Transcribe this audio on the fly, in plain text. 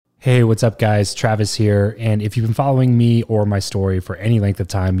Hey, what's up, guys? Travis here. And if you've been following me or my story for any length of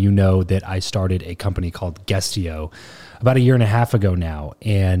time, you know that I started a company called Guestio about a year and a half ago now.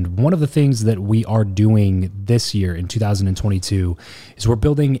 And one of the things that we are doing this year in 2022 is we're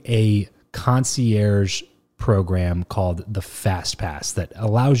building a concierge program called the Fast Pass that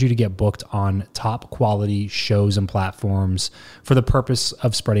allows you to get booked on top quality shows and platforms for the purpose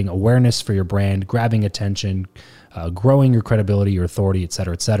of spreading awareness for your brand, grabbing attention, growing your credibility, your authority, et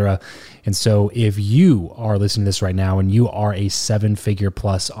cetera, et cetera. And so if you are listening to this right now and you are a 7-figure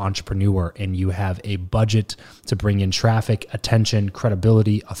plus entrepreneur and you have a budget to bring in traffic, attention,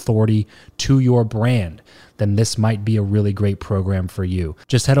 credibility, authority to your brand, then this might be a really great program for you.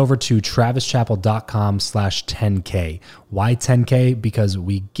 Just head over to travischappell.com/10K. Why 10K? Because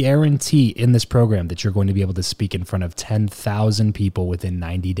we guarantee in this program that you're going to be able to speak in front of 10,000 people within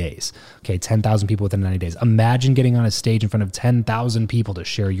 90 days. Okay, 10,000 people within 90 days. Imagine getting on a stage in front of 10,000 people to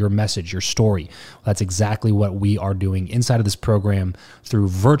share your message, your story. Well, that's exactly what we are doing inside of this program through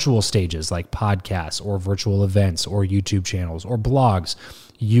virtual stages like podcasts or virtual events or YouTube channels or blogs.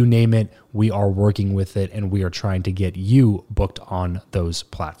 You name it, we are working with it, and we are trying to get you booked on those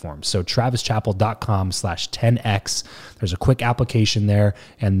platforms. So travischappell.com/10X. There's a quick application there,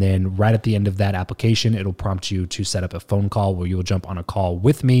 and then right at the end of that application, it'll prompt you to set up a phone call where you'll jump on a call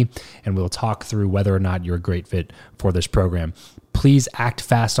with me, and we'll talk through whether or not you're a great fit for this program. Please act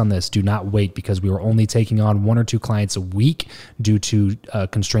fast on this. Do not wait, because we are only taking on 1 or 2 clients a week due to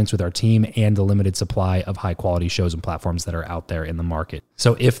constraints with our team and the limited supply of high quality shows and platforms that are out there in the market.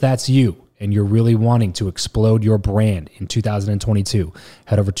 So if that's you and you're really wanting to explode your brand in 2022,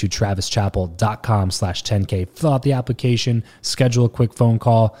 head over to travischappell.com/10K, fill out the application, schedule a quick phone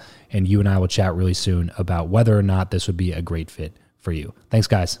call, and you and I will chat really soon about whether or not this would be a great fit for you. Thanks,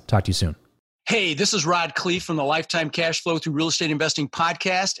 guys. Talk to you soon. Hey, this is Rod Khleif from the Lifetime Cash Flow Through Real Estate Investing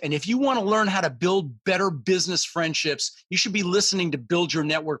podcast. And if you want to learn how to build better business friendships, you should be listening to Build Your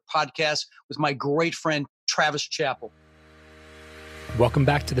Network podcast with my great friend, Travis Chappell. Welcome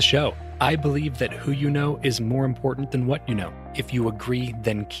back to the show. I believe that who you know is more important than what you know. If you agree,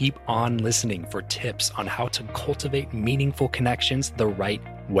 then keep on listening for tips on how to cultivate meaningful connections the right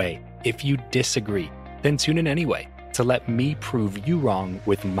way. If you disagree, then tune in anyway to let me prove you wrong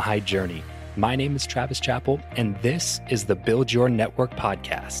with my journey. My name is Travis Chappell, and this is the Build Your Network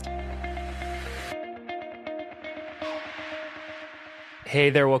podcast. Hey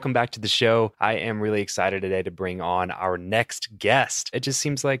there, welcome back to the show. I am really excited today to bring on our next guest. It just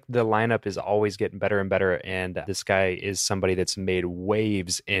seems like the lineup is always getting better and better, and this guy is somebody that's made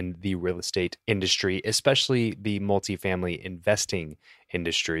waves in the real estate industry, especially the multifamily investing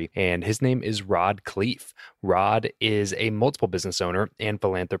industry, and his name is Rod Khleif. Rod is a multiple business owner and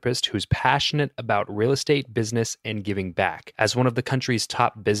philanthropist who's passionate about real estate, business, and giving back. As one of the country's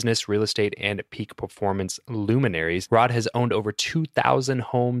top business, real estate, and peak performance luminaries, Rod has owned over 2,000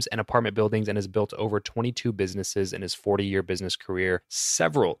 homes and apartment buildings and has built over 22 businesses in his 40-year business career,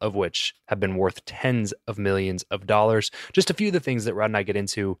 several of which have been worth tens of millions of dollars. Just a few of the things that Rod and I get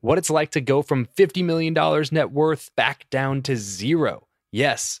into: what it's like to go from $50 million net worth back down to zero.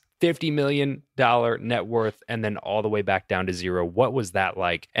 Yes, $50 million net worth, and then all the way back down to zero. What was that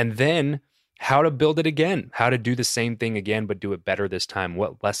like? And then how to build it again, how to do the same thing again, but do it better this time,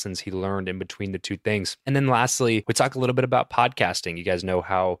 what lessons he learned in between the two things. And then lastly, we talk a little bit about podcasting. You guys know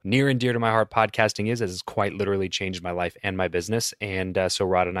how near and dear to my heart podcasting is, as it's quite literally changed my life and my business. And so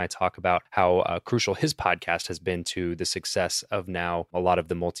Rod and I talk about how crucial his podcast has been to the success of now a lot of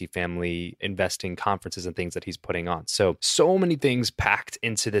the multifamily investing conferences and things that he's putting on. So many things packed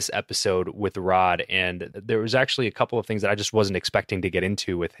into this episode with Rod. And there was actually a couple of things that I just wasn't expecting to get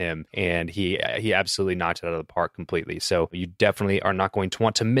into with him. And he absolutely knocked it out of the park completely. So you definitely are not going to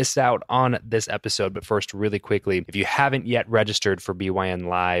want to miss out on this episode. But first, really quickly, if you haven't yet registered for BYN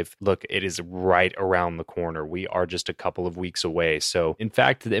Live, look, it is right around the corner. We are just a couple of weeks away. So in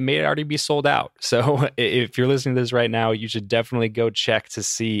fact, it may already be sold out. So if you're listening to this right now, you should definitely go check to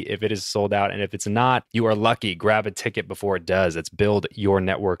see if it is sold out. And if it's not, you are lucky. Grab a ticket before it does. It's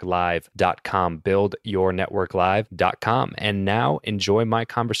buildyournetworklive.com, buildyournetworklive.com. And now enjoy my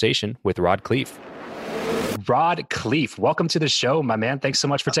conversation with Rod Khleif. Rod Khleif, welcome to the show, my man. Thanks so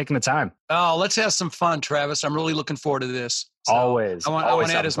much for taking the time. Oh, let's have some fun, Travis. I'm really looking forward to this. So Always. I want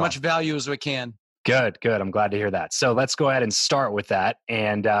to add as much value as we can. Good. I'm glad to hear that. So let's go ahead and start with that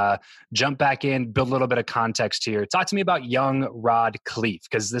and jump back in, build a little bit of context here. Talk to me about young Rod Khleif,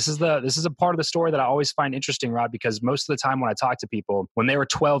 because this is a part of the story that I always find interesting, Rod, because most of the time when I talk to people, when they were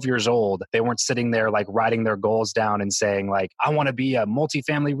 12 years old, they weren't sitting there like writing their goals down and saying like, I want to be a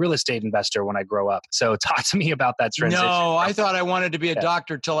multifamily real estate investor when I grow up. So talk to me about that transition. No, I thought I wanted to be a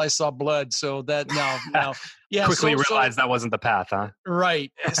doctor till I saw blood. So that, no. Yeah, quickly realized that wasn't the path, huh?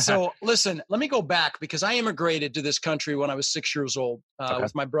 Right. So listen, let me go back because I immigrated to this country when I was 6 years old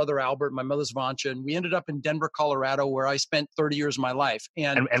with my brother Albert, my mother's Vancha, and we ended up in Denver, Colorado, where I spent 30 years of my life.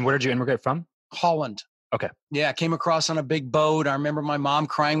 And where did you immigrate from? Holland. Okay. Yeah, I came across on a big boat. I remember my mom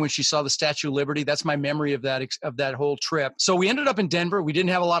crying when she saw the Statue of Liberty. That's my memory of that whole trip. So we ended up in Denver. We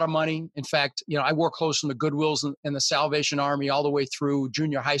didn't have a lot of money. In fact, I wore clothes from the Goodwills and the Salvation Army all the way through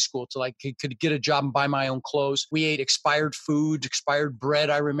junior high school till I could get a job and buy my own clothes. We ate expired food, expired bread.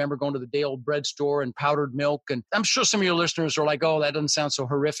 I remember going to the day old bread store and powdered milk. And I'm sure some of your listeners are like, oh, that doesn't sound so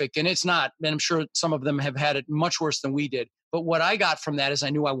horrific. And it's not. And I'm sure some of them have had it much worse than we did. But what I got from that is I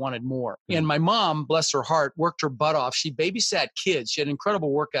knew I wanted more. And my mom, bless her heart, worked her butt off. She babysat kids. She had an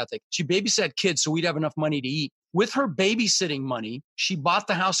incredible work ethic. She babysat kids so we'd have enough money to eat. With her babysitting money, she bought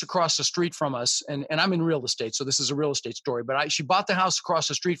the house across the street from us. And I'm in real estate, so this is a real estate story. But she bought the house across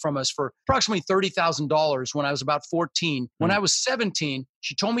the street from us for approximately $30,000 when I was about 14. When I was 17,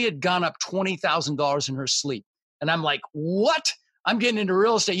 she told me it had gone up $20,000 in her sleep. And I'm like, what? I'm getting into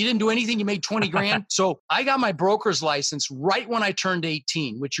real estate. You didn't do anything. You made 20 grand. So I got my broker's license right when I turned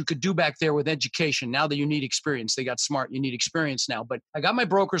 18, which you could do back there with education. Now that you need experience, they got smart. You need experience now. But I got my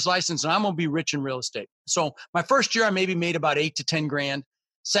broker's license and I'm going to be rich in real estate. So my first year, I maybe made about 8 to 10 grand.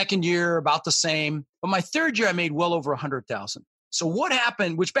 Second year, about the same. But my third year, I made well over 100,000. So what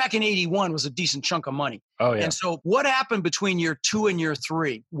happened, which back in 81 was a decent chunk of money. Oh, yeah. And so what happened between year 2 and year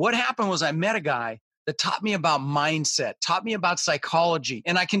 3? What happened was I met a guy that taught me about mindset, taught me about psychology.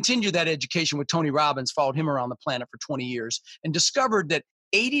 And I continued that education with Tony Robbins, followed him around the planet for 20 years, and discovered that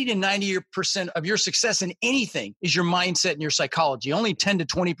 80 to 90% of your success in anything is your mindset and your psychology. Only 10 to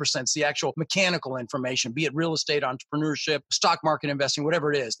 20% is the actual mechanical information, be it real estate, entrepreneurship, stock market investing,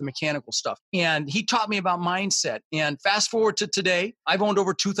 whatever it is, the mechanical stuff. And he taught me about mindset. And fast forward to today, I've owned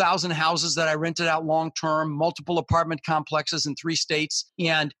over 2,000 houses that I rented out long-term, multiple apartment complexes in 3 states.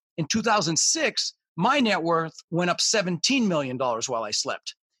 And in 2006, my net worth went up $17 million while I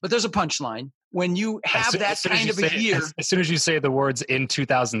slept. But there's a punchline. When you have that kind of a year, as soon as you say the words in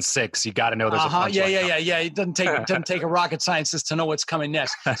 2006, you got to know there's a punchline. Yeah. It doesn't take a rocket scientist to know what's coming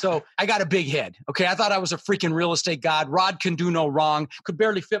next. So I got a big head. Okay, I thought I was a freaking real estate god. Rod can do no wrong. Could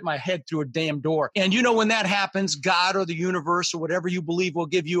barely fit my head through a damn door. And when that happens, God or the universe or whatever you believe will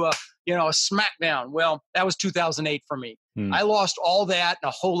give you a smackdown. Well, that was 2008 for me. I lost all that and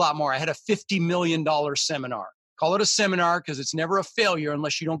a whole lot more. I had a $50 million seminar. Call it a seminar because it's never a failure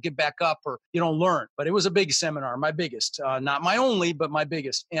unless you don't get back up or you don't learn. But it was a big seminar, my biggest, not my only, but my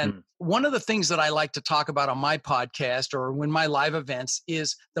biggest. And one of the things that I like to talk about on my podcast or in my live events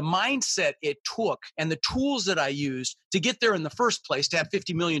is the mindset it took and the tools that I used to get there in the first place, to have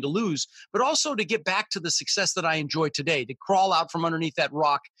 50 million to lose, but also to get back to the success that I enjoy today, to crawl out from underneath that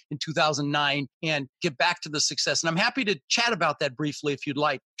rock in 2009 and get back to the success. And I'm happy to chat about that briefly if you'd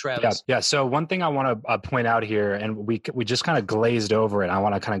like, Travis. Yeah. So one thing I want to point out here, and we just kind of glazed over it. I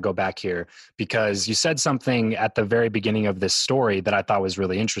want to kind of go back here because you said something at the very beginning of this story that I thought was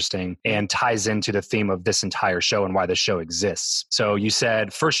really interesting and ties into the theme of this entire show and why the show exists. So you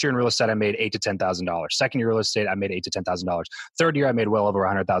said first year in real estate, I made $8,000 to $10,000. Second year real estate, I made $8,000 to $10,000. Third year, I made well over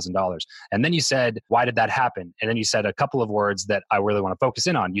 $100,000. And then you said, why did that happen? And then you said a couple of words that I really want to focus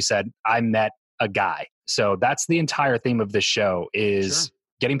in on. You said, I met a guy. So that's the entire theme of this show is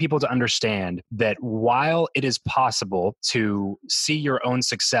getting people to understand that while it is possible to see your own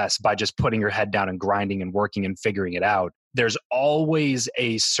success by just putting your head down and grinding and working and figuring it out, there's always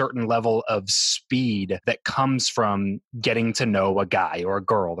a certain level of speed that comes from getting to know a guy or a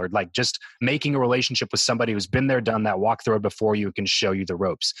girl or like just making a relationship with somebody who's been there, done that, walked the road before you, can show you the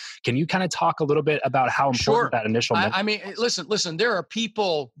ropes. Can you kind of talk a little bit about how important that initial... I mean, listen, there are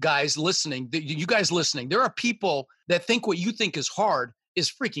people, guys, listening, you guys listening, there are people that think what you think is hard is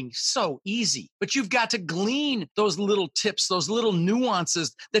freaking so easy. But you've got to glean those little tips, those little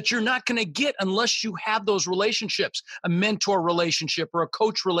nuances that you're not going to get unless you have those relationships, a mentor relationship or a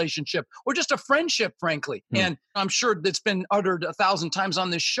coach relationship, or just a friendship, frankly. And I'm sure that's been uttered 1,000 times on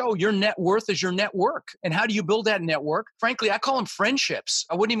this show. Your net worth is your network. And how do you build that network? Frankly, I call them friendships.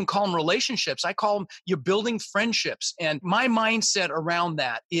 I wouldn't even call them relationships. I call them you're building friendships. And my mindset around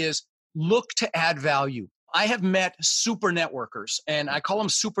that is look to add value. I have met super networkers, and I call them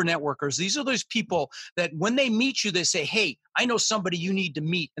super networkers. These are those people that when they meet you, they say, hey, I know somebody you need to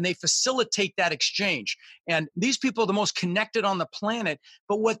meet, and they facilitate that exchange. And these people are the most connected on the planet,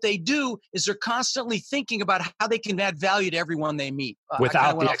 but what they do is they're constantly thinking about how they can add value to everyone they meet.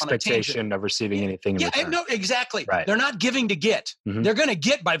 Without the expectation of receiving anything in return. No, exactly. Right. They're not giving to get. Mm-hmm. They're going to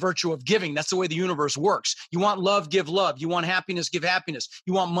get by virtue of giving. That's the way the universe works. You want love, give love. You want happiness, give happiness.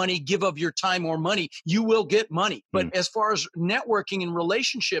 You want money, give of your time or money. You will get money. But as far as networking and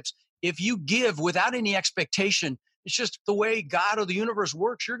relationships, if you give without any expectation, it's just the way God or the universe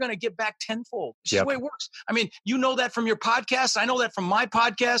works. You're going to get back tenfold. It's just the way it works. I mean, you know that from your podcast. I know that from my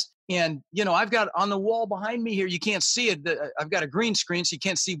podcast. And, I've got on the wall behind me here, you can't see it. I've got a green screen, so you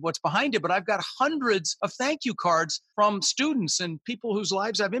can't see what's behind it. But I've got hundreds of thank you cards from students and people whose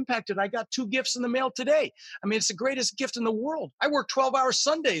lives I've impacted. I got 2 gifts in the mail today. I mean, it's the greatest gift in the world. I work 12-hour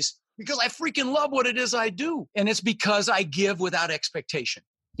Sundays because I freaking love what it is I do. And it's because I give without expectation.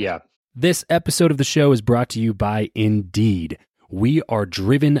 Yeah. This episode of the show is brought to you by Indeed. We are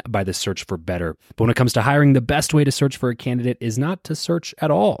driven by the search for better. But when it comes to hiring, the best way to search for a candidate is not to search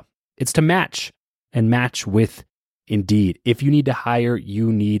at all. It's to match, and match with Indeed. If you need to hire,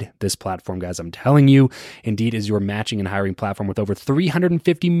 you need this platform, guys. I'm telling you, Indeed is your matching and hiring platform with over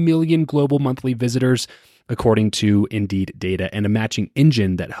 350 million global monthly visitors, according to Indeed data, and a matching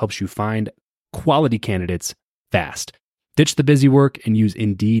engine that helps you find quality candidates fast. Ditch the busy work and use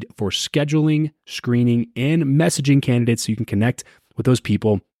Indeed for scheduling, screening, and messaging candidates so you can connect with those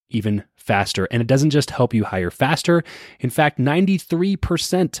people even faster. And it doesn't just help you hire faster. In fact,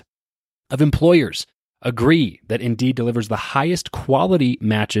 93% of employers agree that Indeed delivers the highest quality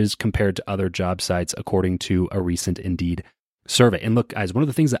matches compared to other job sites, according to a recent Indeed survey. And look, guys, one of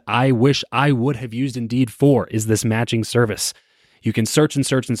the things that I wish I would have used Indeed for is this matching service. You can search and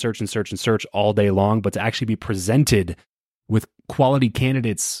search and search and search and search all day long, but to actually be presented with quality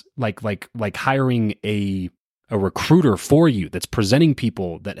candidates, like hiring a recruiter for you that's presenting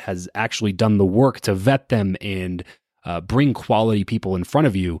people that has actually done the work to vet them and bring quality people in front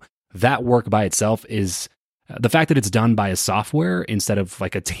of you, that work by itself is the fact that it's done by a software instead of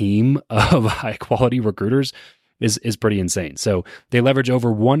like a team of high quality recruiters is pretty insane. So they leverage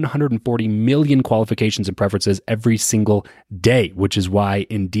over 140 million qualifications and preferences every single day, which is why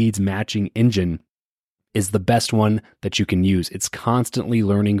Indeed's matching engine is the best one that you can use. It's constantly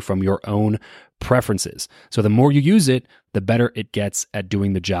learning from your own preferences. So the more you use it, the better it gets at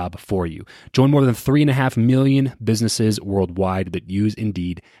doing the job for you. Join more than 3.5 million businesses worldwide that use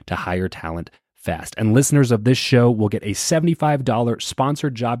Indeed to hire talent fast. And listeners of this show will get a $75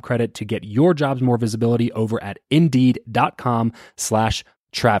 sponsored job credit to get your jobs more visibility over at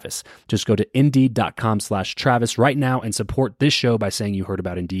Indeed.com/Travis. Just go to Indeed.com/Travis right now and support this show by saying you heard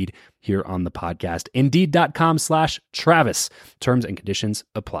about Indeed here on the podcast. Indeed.com/Travis. Terms and conditions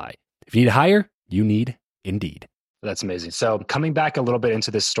apply. If you need to hire, you need Indeed. That's amazing. So coming back a little bit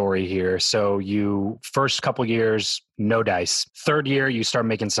into this story here. So you first couple years, no dice. Third year, you start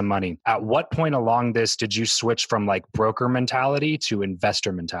making some money. At what point along this did you switch from like broker mentality to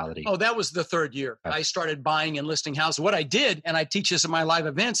investor mentality? Oh, that was the third year. Okay. I started buying and listing houses. What I did, and I teach this at my live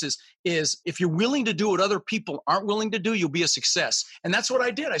events, is if you're willing to do what other people aren't willing to do, you'll be a success. And that's what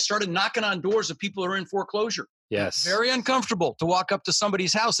I did. I started knocking on doors of people who are in foreclosure. Yes. Very uncomfortable to walk up to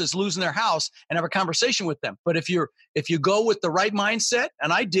somebody's house that's losing their house and have a conversation with them. But if you go with the right mindset,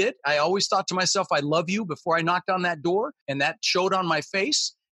 and I did, I always thought to myself, I love you before I knocked on that door. And that showed on my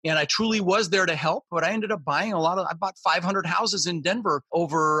face. And I truly was there to help, but I ended up buying I bought 500 houses in Denver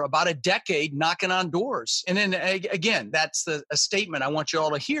over about a decade, knocking on doors. And then again, that's a statement I want you all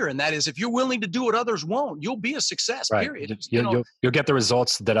to hear. And that is, if you're willing to do what others won't, you'll be a success, right. Period. You'll get the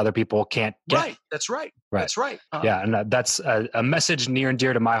results that other people can't get. Right. That's right. That's right. Yeah. And that's a message near and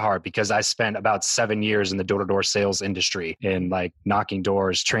dear to my heart, because I spent about 7 years in the door-to-door sales industry in like knocking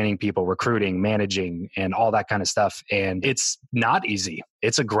doors, training people, recruiting, managing, and all that kind of stuff. And it's not easy.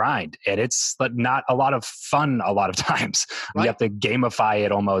 It's a grind, and it's not a lot of fun a lot of times. Right. You have to gamify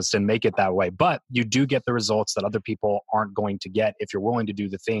it almost and make it that way. But you do get the results that other people aren't going to get if you're willing to do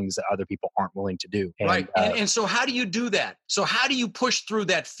the things that other people aren't willing to do. And, right. And so how do you do that? So how do you push through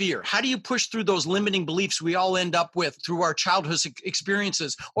that fear? How do you push through those limiting beliefs we all end up with through our childhood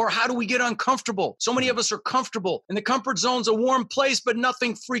experiences? Or how do we get uncomfortable? So many of us are comfortable, and the comfort zone's a warm place, but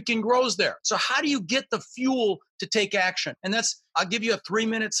nothing freaking grows there. So how do you get the fuel to take action? And I'll give you a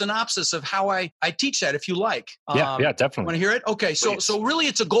 3-minute synopsis of how I teach that if you like. Yeah, definitely. Want to hear it? Okay. So really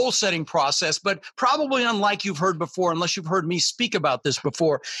it's a goal setting process, but probably unlike you've heard before, unless you've heard me speak about this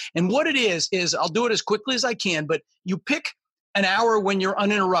before. And what it is I'll do it as quickly as I can, but you pick an hour when you're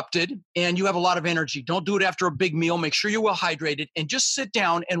uninterrupted and you have a lot of energy. Don't do it after a big meal. Make sure you're well hydrated and just sit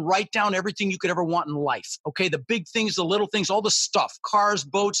down and write down everything you could ever want in life. Okay, the big things, the little things, all the stuff, cars,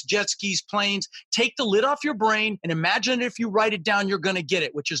 boats, jet skis, planes. Take the lid off your brain and imagine if you write it down, you're going to get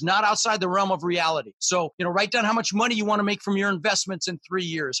it, which is not outside the realm of reality. So, write down how much money you want to make from your investments in 3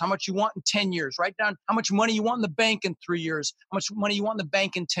 years, how much you want in 10 years. Write down how much money you want in the bank in 3 years, how much money you want in the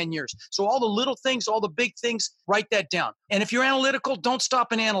bank in 10 years. So all the little things, all the big things, write that down. And if you're analytical, don't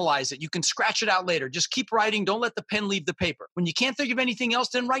stop and analyze it. You can scratch it out later. Just keep writing. Don't let the pen leave the paper. When you can't think of anything else,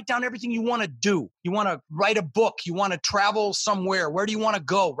 then write down everything you want to do. You want to write a book. You want to travel somewhere. Where do you want to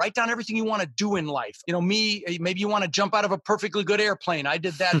go? Write down everything you want to do in life. Maybe you want to jump out of a perfectly good airplane. I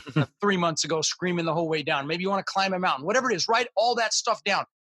did that 3 months ago, screaming the whole way down. Maybe you want to climb a mountain. Whatever it is, write all that stuff down.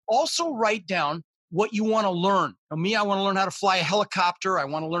 Also write down what you want to learn. I want to learn how to fly a helicopter. I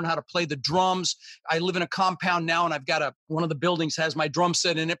want to learn how to play the drums. I live in a compound now, and I've got one of the buildings has my drum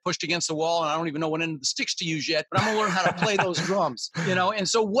set in it pushed against the wall, and I don't even know what end of the sticks to use yet, but I'm going to learn how to play those drums, And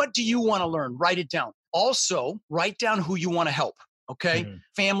so what do you want to learn? Write it down. Also, write down who you want to help. Okay. Mm-hmm.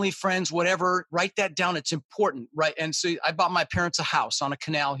 Family, friends, whatever, write that down. It's important, right? And so I bought my parents a house on a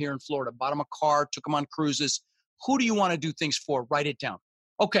canal here in Florida, bought them a car, took them on cruises. Who do you want to do things for? Write it down.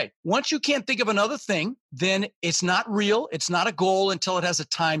 Okay, once you can't think of another thing, then it's not real. It's not a goal until it has a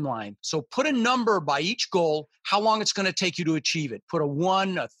timeline. So put a number by each goal, how long it's going to take you to achieve it. Put a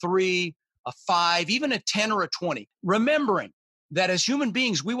 1, a 3, a 5, even a 10 or a 20. Remembering that as human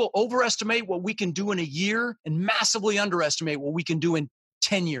beings, we will overestimate what we can do in a year and massively underestimate what we can do in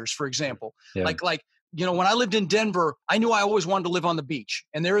 10 years, for example. Yeah. When I lived in Denver, I knew I always wanted to live on the beach,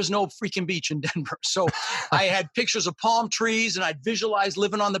 and there is no freaking beach in Denver. So I had pictures of palm trees, and I'd visualize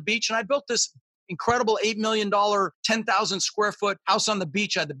living on the beach. And I built this incredible $8 million, 10,000 square foot house on the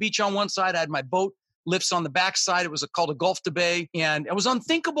beach. I had the beach on one side. I had my boat lifts on the back side. It was called a Gulf to Bay. And it was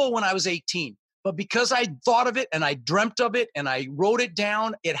unthinkable when I was 18. But because I thought of it and I dreamt of it and I wrote it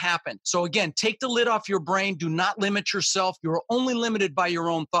down, it happened. So again, take the lid off your brain. Do not limit yourself. You're only limited by your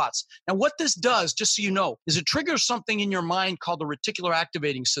own thoughts. Now, what this does, just so you know, is it triggers something in your mind called the reticular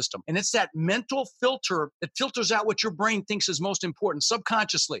activating system. And it's that mental filter that filters out what your brain thinks is most important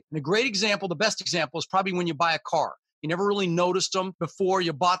subconsciously. And a great example, the best example, is probably when you buy a car. You never really noticed them before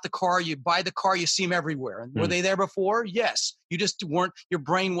you bought the car. You buy the car, you see them everywhere. And were they there before? Yes. You just weren't, your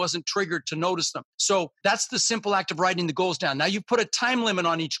brain wasn't triggered to notice them. So that's the simple act of writing the goals down. Now you put a time limit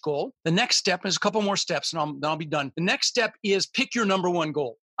on each goal. The next step is a couple more steps and then I'll be done. The next step is pick your number one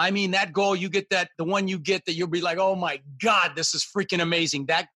goal. That goal, you get the one you get that you'll be like, oh my God, this is freaking amazing.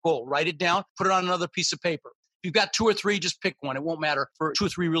 That goal, write it down, put it on another piece of paper. If you've got 2 or 3, just pick one. It won't matter. For 2 or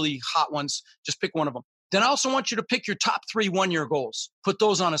 3 really hot ones, just pick one of them. Then I also want you to pick your top 3 one-year goals. Put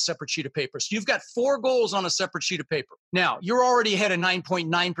those on a separate sheet of paper. So you've got 4 goals on a separate sheet of paper. Now, you're already ahead of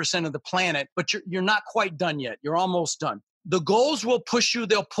 9.9% of the planet, but you're not quite done yet. You're almost done. The goals will push you,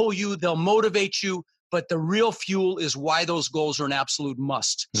 they'll pull you, they'll motivate you, but the real fuel is why those goals are an absolute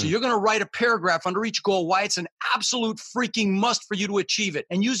must. So you're going to write a paragraph under each goal why it's an absolute freaking must for you to achieve it.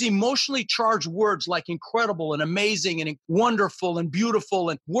 And use emotionally charged words like incredible and amazing and wonderful and beautiful.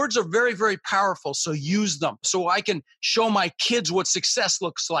 And words are very, very powerful. So use them. So I can show my kids what success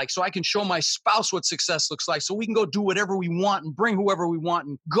looks like. So I can show my spouse what success looks like. So we can go do whatever we want and bring whoever we want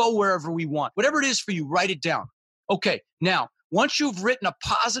and go wherever we want. Whatever it is for you, write it down. Okay, now, once you've written a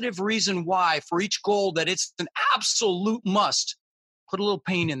positive reason why for each goal that it's an absolute must, put a little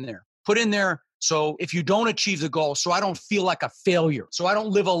pain in there. Put in there, so if you don't achieve the goal, so I don't feel like a failure, so I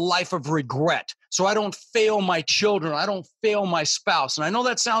don't live a life of regret, so I don't fail my children, I don't fail my spouse. And I know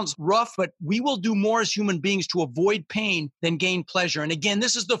that sounds rough, but we will do more as human beings to avoid pain than gain pleasure. And again,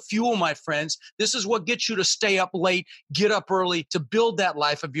 this is the fuel, my friends. This is what gets you to stay up late, get up early, to build that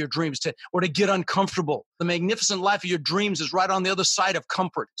life of your dreams, or to get uncomfortable. The magnificent life of your dreams is right on the other side of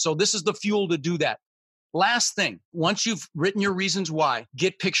comfort. So this is the fuel to do that. Last thing, once you've written your reasons why,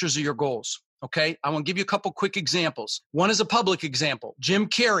 get pictures of your goals. Okay, I want to give you a couple quick examples. One is a public example. Jim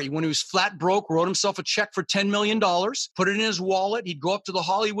Carrey, when he was flat broke, wrote himself a check for $10 million, put it in his wallet. He'd go up to the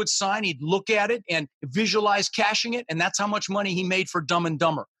Hollywood sign, he'd look at it and visualize cashing it. And that's how much money he made for Dumb and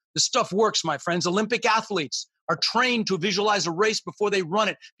Dumber. This stuff works, my friends. Olympic athletes are trained to visualize a race before they run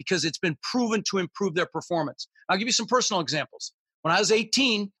it because it's been proven to improve their performance. I'll give you some personal examples. When I was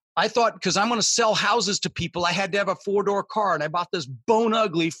 18, I thought because I'm going to sell houses to people, I had to have a 4-door car. And I bought this bone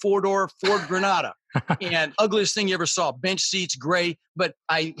ugly 4-door Ford Granada. And ugliest thing you ever saw, bench seats, gray. But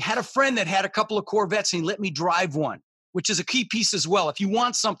I had a friend that had a couple of Corvettes and he let me drive one. which is a key piece as well. If you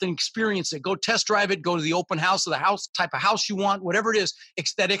want something, experience it. Go test drive it. Go to the open house of the house, type of house you want, whatever it is.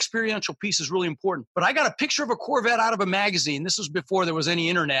 That experiential piece is really important. But I got a picture of a Corvette out of a magazine. This was before there was any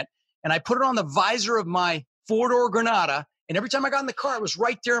internet. And I put it on the visor of my four-door Granada. And every time I got in the car, it was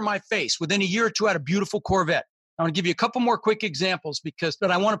right there in my face. Within a year or two, I had a beautiful Corvette. I want to give you a couple more quick examples but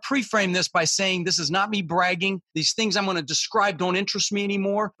I want to pre-frame this by saying this is not me bragging. These things I'm going to describe don't interest me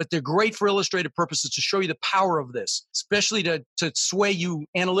anymore, but they're great for illustrative purposes to show you the power of this, especially to sway you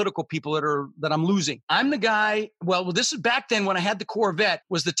analytical people that I'm losing. I'm the guy, this is back then when I had the Corvette,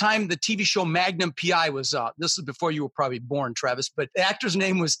 was the time the TV show Magnum PI was out. This is before you were probably born, Travis, but the actor's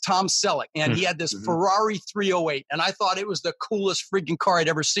name was Tom Selleck, and he had this Ferrari 308, and I thought it was the coolest freaking car I'd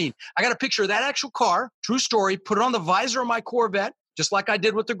ever seen. I got a picture of that actual car, true story, put it on the visor of my Corvette, just like I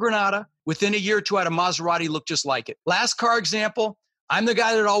did with the Granada. Within a year or two, I had a Maserati look just like it. Last car example, I'm the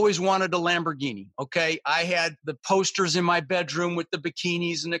guy that always wanted a Lamborghini, okay? I had the posters in my bedroom with the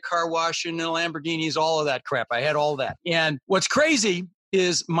bikinis and the car wash and the Lamborghinis, all of that crap. I had all that. And what's crazy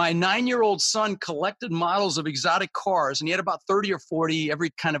is my 9-year-old son collected models of exotic cars, and he had about 30 or 40,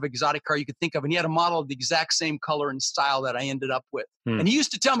 every kind of exotic car you could think of, and he had a model of the exact same color and style that I ended up with. And he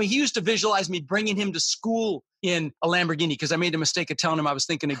used to tell me, he used to visualize me bringing him to school in a Lamborghini because I made the mistake of telling him I was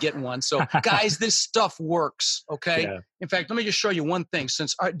thinking of getting one. So guys, this stuff works, okay? Yeah. In fact, let me just show you one thing.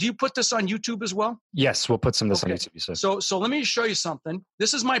 Do you put this on YouTube as well? Yes, we'll put some of this on YouTube. So let me just show you something.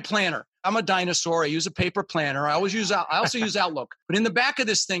 This is my planner. I'm a dinosaur. I use a paper planner. I also use Outlook. But in the back of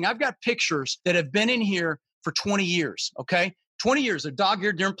this thing, I've got pictures that have been in here for 20 years, okay? 20 years, they're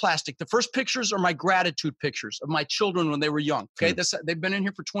dog-eared, they're in plastic. The first pictures are my gratitude pictures of my children when they were young, okay? They've been in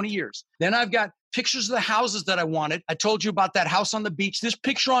here for 20 years. Then I've got pictures of the houses that I wanted. I told you about that house on the beach. This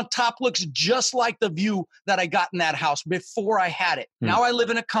picture on top looks just like the view that I got in that house before I had it. Now I live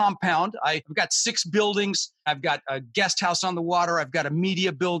in a compound. I've got 6 buildings. I've got a guest house on the water. I've got a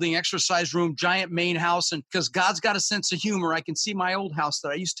media building, exercise room, giant main house. And because God's got a sense of humor, I can see my old house that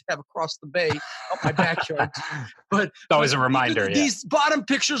I used to have across the bay up my backyard. But it's always a reminder. These bottom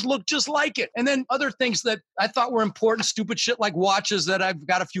pictures look just like it. And then other things that I thought were important, stupid shit like watches that I've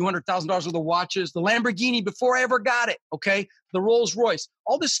got a few $100,000 worth of watches, the Lamborghini before I ever got it, okay? The Rolls Royce,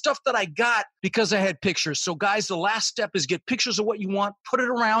 all this stuff that I got because I had pictures. So guys, the last step is get pictures of what you want, put it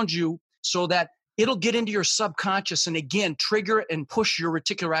around you so that it'll get into your subconscious and again, trigger and push your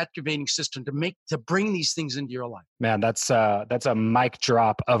reticular activating system to bring these things into your life. Man, that's a mic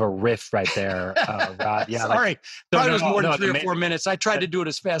drop of a riff right there, Rod. Yeah, sorry, probably was more than 3 or 4 minutes. I tried to do it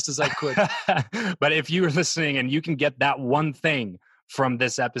as fast as I could. But if you were listening and you can get that one thing from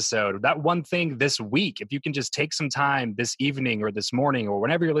this episode, that one thing this week, if you can just take some time this evening or this morning or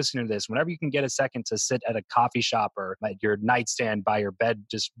whenever you're listening to this, whenever you can get a second to sit at a coffee shop or at your nightstand by your bed,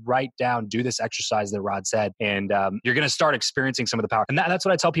 just write down, do this exercise that Rod said, and you're going to start experiencing some of the power. And that's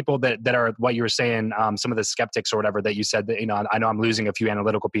what I tell people that are what you were saying, some of the skeptics or whatever that you said that, I know I'm losing a few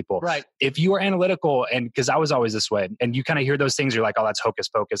analytical people. Right. If you are analytical, and because I was always this way, and you kind of hear those things, you're like, oh, that's hocus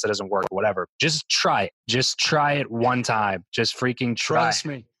pocus, that doesn't work, whatever. Just try it. Just try it one time. Just freaking trust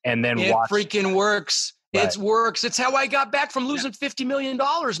me. And then it watch. Freaking works. Right. It works. It's how I got back from losing $50 million,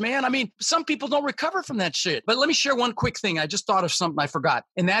 man. I mean, some people don't recover from that shit. But let me share one quick thing. I just thought of something I forgot.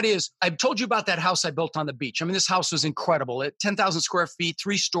 And that is, I told you about that house I built on the beach. I mean, this house was incredible. At 10,000 square feet,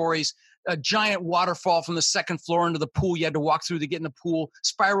 3 stories, a giant waterfall from the 2nd floor into the pool. You had to walk through to get in the pool,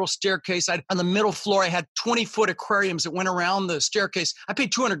 spiral staircase. On the middle floor, I had 20-foot aquariums that went around the staircase. I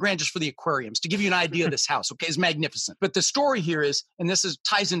paid $200,000 just for the aquariums to give you an idea of this house. Okay, it's magnificent. But the story here is, and this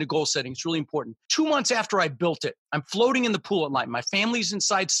ties into goal setting. It's really important. 2 months after I built it, I'm floating in the pool at night. My family's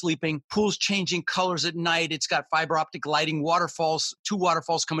inside sleeping. Pool's changing colors at night. It's got fiber optic lighting, waterfalls, 2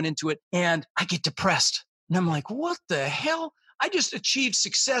 waterfalls coming into it. And I get depressed. And I'm like, what the hell? I just achieved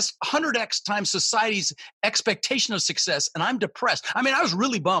success 100x times society's expectation of success, and I'm depressed. I mean, I was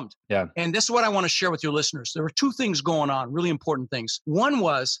really bummed. Yeah. And this is what I want to share with your listeners. There were 2 things going on, really important things. One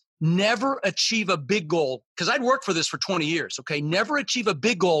was never achieve a big goal, because I'd worked for this for 20 years, okay? Never achieve a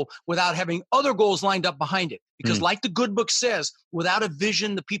big goal without having other goals lined up behind it. Because like the good book says, without a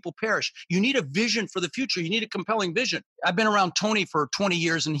vision, the people perish. You need a vision for the future. You need a compelling vision. I've been around Tony for 20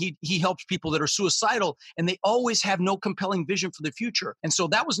 years, and he helps people that are suicidal, and they always have no compelling vision for the future. And so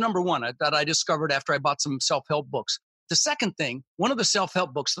that was number one that I discovered after I bought some self-help books. The second thing, one of the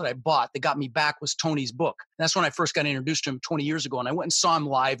self-help books that I bought that got me back was Tony's book. And that's when I first got introduced to him 20 years ago. And I went and saw him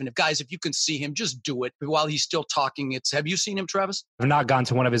live. And if you can see him, just do it while he's still talking. Have you seen him, Travis? I've not gone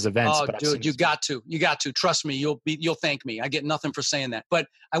to one of his events, Oh, but dude, you got to. Trust me, you'll thank me. I get nothing for saying that. But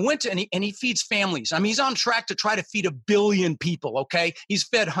I went to, and he feeds families. I mean, he's on track to try to feed 1 billion people, okay? He's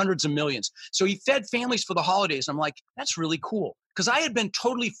fed hundreds of millions. So he fed families for the holidays. I'm like, that's really cool. Because I had been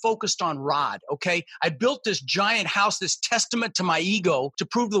totally focused on Rod, okay? I built this giant house, this testament to my ego to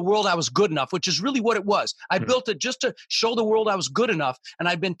prove to the world I was good enough, which is really what it was. I built it just to show the world I was good enough, and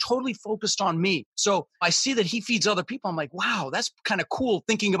I've been totally focused on me. So I see that he feeds other people. I'm like, wow, that's kind of cool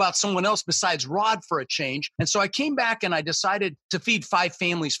thinking about someone else besides Rod for a change. And so I came back and I decided to feed 5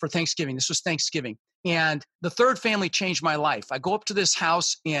 families for Thanksgiving. This was Thanksgiving. And the third family changed my life. I go up to this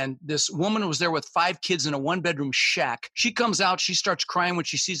house and this woman was there with 5 kids in a 1-bedroom shack. She comes out, she starts crying when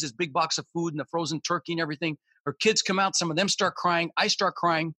she sees this big box of food and the frozen turkey and everything. Her kids come out, some of them start crying. I start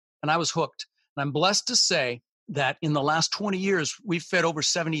crying and I was hooked. And I'm blessed to say that in the last 20 years, we've fed over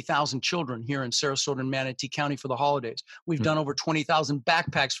 70,000 children here in Sarasota and Manatee County for the holidays. We've done over 20,000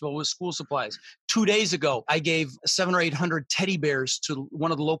 backpacks filled with school supplies. 2 days ago, I gave 700 or 800 teddy bears to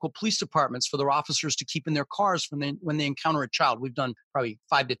one of the local police departments for their officers to keep in their cars when they encounter a child. We've done probably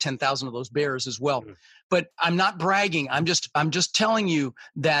 5,000 to 10,000 of those bears as well. But I'm not bragging. I'm just telling you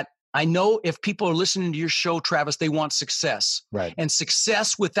that I know if people are listening to your show, Travis, they want success. Right. And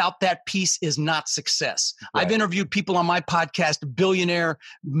success without that piece is not success. Right. I've interviewed people on my podcast, billionaire,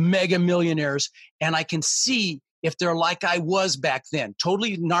 mega millionaires, and I can see if they're like I was back then,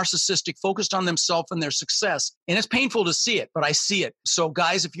 totally narcissistic, focused on themselves and their success. And it's painful to see it, but I see it. So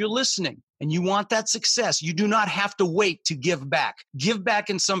guys, if you're listening and you want that success, you do not have to wait to give back. Give back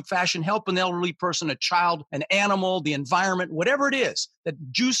in some fashion, help an elderly person, a child, an animal, the environment, whatever it is that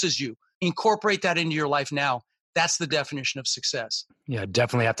juices you. Incorporate that into your life now. That's the definition of success. Yeah,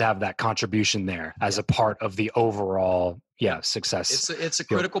 definitely have to have that contribution there as a part of the overall, success. It's a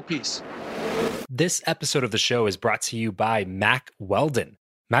critical piece. This episode of the show is brought to you by Mack Weldon.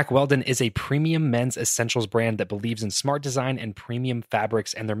 Mack Weldon is a premium men's essentials brand that believes in smart design and premium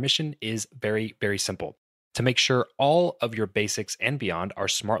fabrics, and their mission is very, very simple: to make sure all of your basics and beyond are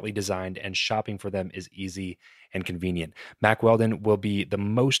smartly designed and shopping for them is easy and convenient. Mack Weldon will be the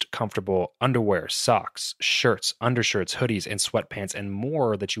most comfortable underwear, socks, shirts, undershirts, hoodies, and sweatpants, and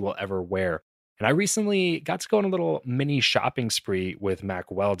more that you will ever wear. And I recently got to go on a little mini shopping spree with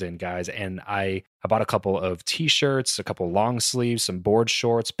Mack Weldon, guys, and I bought a couple of t-shirts, a couple long sleeves, some board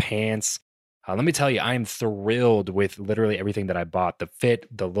shorts, pants. Let me tell you, I am thrilled with literally everything that I bought. The fit,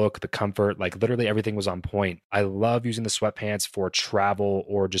 the look, the comfort, like literally everything was on point. I love using the sweatpants for travel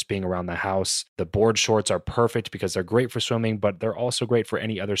or just being around the house. The board shorts are perfect because they're great for swimming, but they're also great for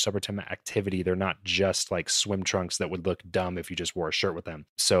any other summertime activity. They're not just like swim trunks that would look dumb if you just wore a shirt with them.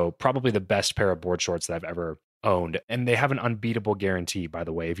 So probably the best pair of board shorts that I've ever owned. And they have an unbeatable guarantee, by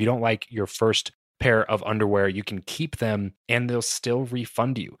the way. If you don't like your first pair of underwear, you can keep them and they'll still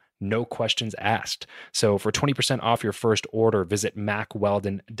refund you. No questions asked. So for 20% off your first order, visit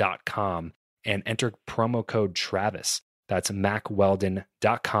MackWeldon.com and enter promo code Travis. That's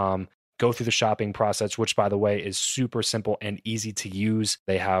MackWeldon.com. Go through the shopping process, which, by the way, is super simple and easy to use.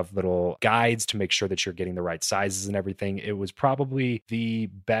 They have little guides to make sure that you're getting the right sizes and everything. It was probably the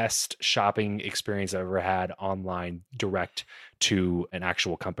best shopping experience I've ever had online, direct to an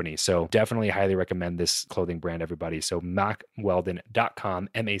actual company. So definitely highly recommend this clothing brand, everybody. So MackWeldon.com,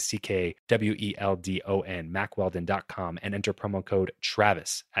 MackWeldon, MackWeldon.com, and enter promo code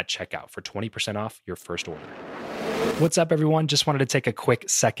Travis at checkout for 20% off your first order. What's up, everyone? Just wanted to take a quick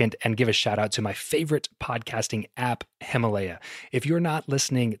second and give a shout out to my favorite podcasting app, Himalaya. If you're not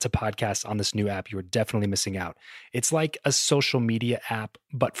listening to podcasts on this new app, you're definitely missing out. It's like a social media app,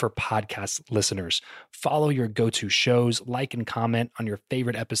 but for podcast listeners. Follow your go-to shows, like and comment on your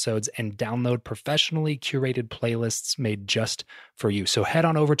favorite episodes, and download professionally curated playlists made just for you. So head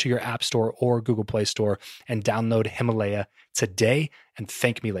on over to your App Store or Google Play Store and download Himalaya today and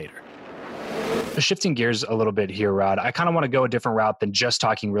thank me later. Shifting gears a little bit here, Rod, I kind of want to go a different route than just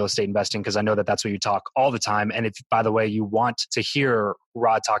talking real estate investing because I know that that's what you talk all the time. And if, by the way, you want to hear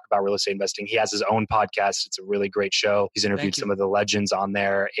Rod talk about real estate investing, he has his own podcast. It's a really great show. He's interviewed some of the legends on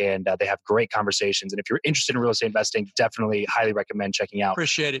there and they have great conversations. And if you're interested in real estate investing, definitely highly recommend checking out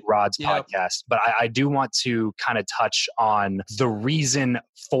Rod's podcast. But I do want to kind of touch on the reason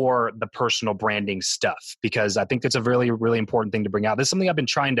for the personal branding stuff, because I think that's a really, really important thing to bring out. This is something I've been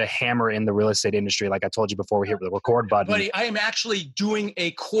trying to hammer in the real estate industry. Like I told you before we hit the record button. Buddy, I am actually doing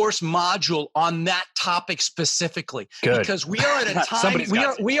a course module on that topic specifically. Good. Because we are at a time,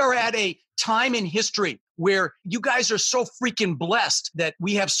 we are at a time in history where you guys are so freaking blessed that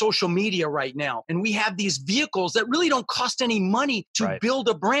we have social media right now and we have these vehicles that really don't cost any money to build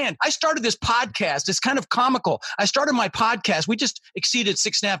a brand. I started this podcast. It's kind of comical. I started my podcast. We just exceeded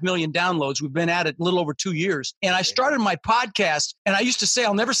 6.5 million downloads. We've been at it a little over 2 years. And I started my podcast and I used to say,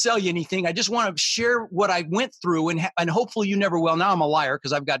 I'll never sell you anything. I just want to share what I went through and hopefully you never will. Now I'm a liar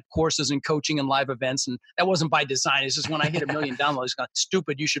because I've got courses and coaching and live events, and that wasn't by design. It's just when I hit 1 million downloads, I got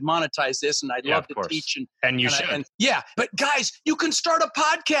stupid. You should monetize this, and I'd love to teach. And you should. But guys, you can start a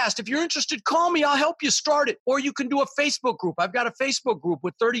podcast. If you're interested, call me. I'll help you start it. Or you can do a Facebook group. I've got a Facebook group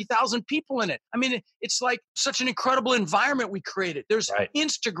with 30,000 people in it. I mean, it's like such an incredible environment we created. There's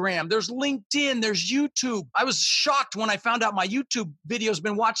Instagram, there's LinkedIn, there's YouTube. I was shocked when I found out my YouTube video has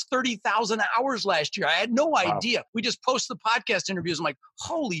been watched 30,000 hours last year. I had no idea. We just post the podcast interviews. I'm like,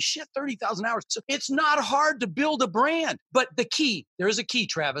 holy shit, 30,000 hours. So it's not hard to build a brand. But there is a key,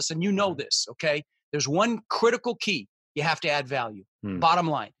 Travis, and you know this, okay? There's one critical key. You have to add value. Bottom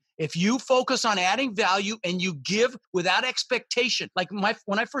line. If you focus on adding value and you give without expectation, like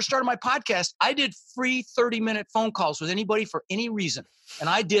when I first started my podcast, I did free 30-minute phone calls with anybody for any reason. And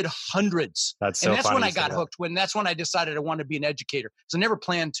I did hundreds. That's when I got hooked. That's when I decided I wanted to be an educator. So I never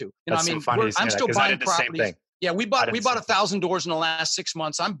planned to. I'm still buying properties. Yeah, we bought 1,000 doors in the last 6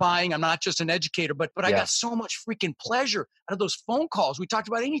 months. I'm not just an educator, but I got so much freaking pleasure out of those phone calls. We talked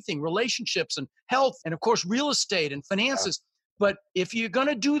about anything, relationships and health, and of course, real estate and finances. But if you're going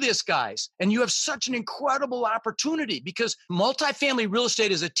to do this, guys, and you have such an incredible opportunity because multifamily real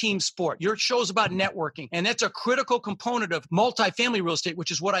estate is a team sport. Your show's about networking, and that's a critical component of multifamily real estate, which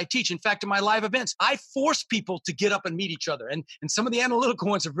is what I teach. In fact, in my live events, I force people to get up and meet each other. And some of the analytical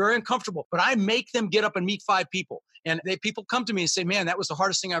ones are very uncomfortable, but I make them get up and meet 5 people. And people come to me and say, man, that was the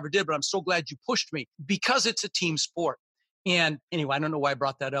hardest thing I ever did, but I'm so glad you pushed me because it's a team sport. And anyway, I don't know why I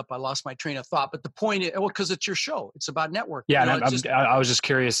brought that up. I lost my train of thought. But the point is, because it's your show. It's about networking. Yeah, I was just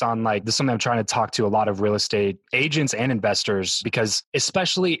curious on this is something I'm trying to talk to a lot of real estate agents and investors, because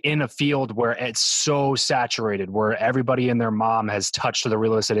especially in a field where it's so saturated, where everybody and their mom has touched the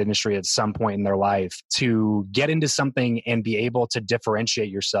real estate industry at some point in their life, to get into something and be able to differentiate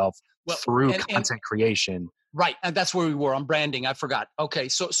yourself through content creation. Right. And that's where we were on branding. I forgot. Okay.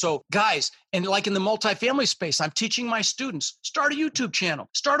 So guys, and like in the multifamily space, I'm teaching my students, start a YouTube channel,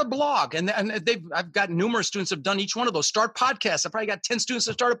 start a blog. And I've got numerous students have done each one of those. Start podcasts. I probably got 10 students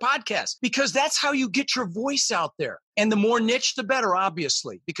that start a podcast, because that's how you get your voice out there. And the more niche, the better,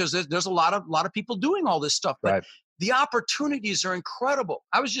 obviously, because there's a lot of people doing all this stuff. But the opportunities are incredible.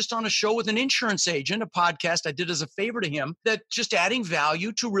 I was just on a show with an insurance agent, a podcast I did as a favor to him, that just adding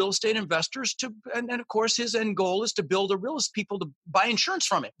value to real estate investors and of course his end goal is to build people to buy insurance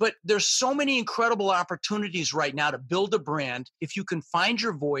from it. But there's so many incredible opportunities right now to build a brand. If you can find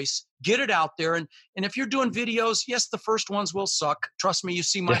your voice, get it out there. And if you're doing videos, yes, the first ones will suck. Trust me, you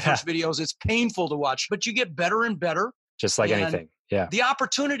see my first videos, it's painful to watch, but you get better and better. Just like anything. Yeah. The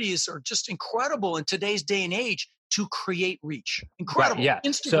opportunities are just incredible in today's day and age to create reach. Incredible. Right, yeah.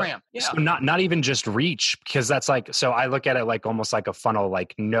 Instagram. So not even just reach, because that's so I look at it like almost like a funnel,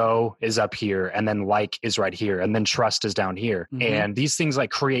 like know is up here and then like is right here and then trust is down here. Mm-hmm. And these things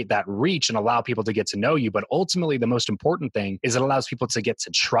create that reach and allow people to get to know you. But ultimately the most important thing is it allows people to get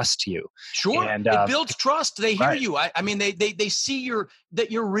to trust you. Sure. And it builds trust. They hear you. I mean, they see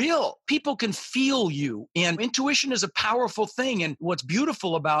that you're real. People can feel you. And intuition is a powerful thing. And what's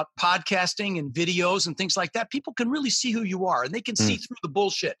beautiful about podcasting and videos and things like that, people can really see who you are, and they can see through the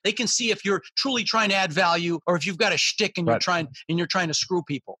bullshit. They can see if you're truly trying to add value or if you've got a shtick and you're trying to screw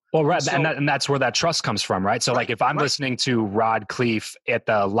people. Well, right. So, and that's where that trust comes from, right? So if I'm listening to Rod Khleif at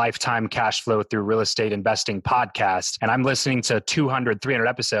the Lifetime Cash Flow Through Real Estate Investing podcast, and I'm listening to 200, 300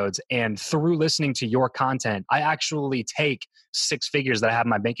 episodes, and through listening to your content, I actually take 6 figures that I have in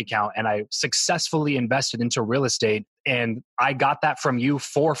my bank account and I successfully invested into real estate, and I got that from you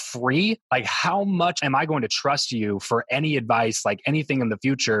for free. How much am I going to trust you for any advice, anything in the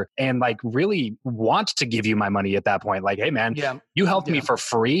future, and really want to give you my money at that point? Hey man, you helped me for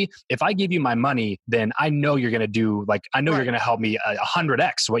free. If I give you my money, then I know you're going to do you're going to help me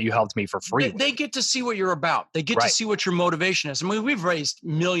 100x what you helped me for free. They get to see what you're about. They get to see what your motivation is. I mean, we've raised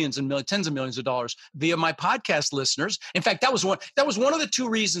millions and millions, tens of millions of dollars via my podcast listeners. In fact, that was one of the 2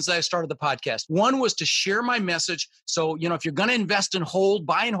 reasons that I started the podcast. One was to share my message. So, if you're going to invest and hold,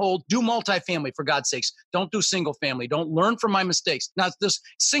 buy and hold, do multifamily, for God's sakes. Don't do single family. Don't learn from my mistakes. Now, this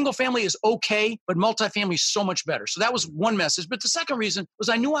single family is okay, but multifamily is so much better. So that was one message. But the second reason was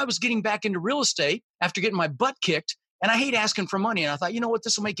I knew I was getting back into real estate after getting my butt kicked. And I hate asking for money. And I thought, you know what,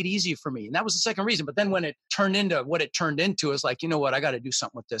 this will make it easier for me. And that was the second reason. But then when it turned into what it turned into, is like, you know what, I got to do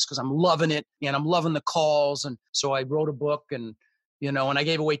something with this because I'm loving it and I'm loving the calls. And so I wrote a book and I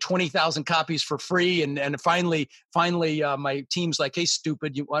gave away 20,000 copies for free. And finally, my team's like, hey,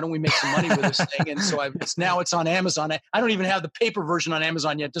 stupid, why don't we make some money with this thing? And so it's on Amazon. I don't even have the paper version on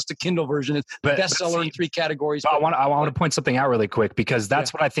Amazon yet, just the Kindle version. It's bestseller in 3 categories. I want to point something out really quick because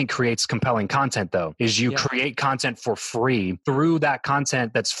that's what I think creates compelling content, though, is you create content for free. Through that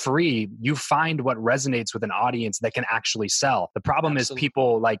content that's free, you find what resonates with an audience that can actually sell. The problem is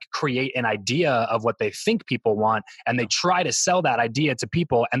people like create an idea of what they think people want, and they try to sell that idea to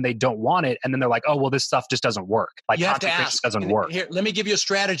people and they don't want it. And then they're like, oh, well, this stuff just doesn't work. Like, you have to ask. Doesn't work. Here, let me give you a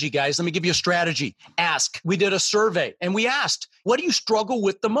strategy, guys. Let me give you a strategy. Ask. We did a survey and we asked, what do you struggle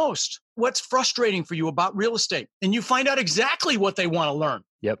with the most? What's frustrating for you about real estate? And you find out exactly what they want to learn.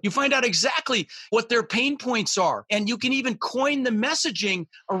 Yep. You find out exactly what their pain points are. And you can even coin the messaging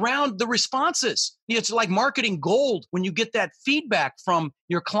around the responses. It's like marketing gold when you get that feedback from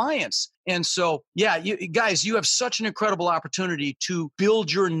your clients. And so, guys, you have such an incredible opportunity to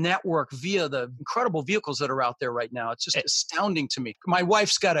build your network via the incredible vehicles that are out there right now. It's just astounding to me. My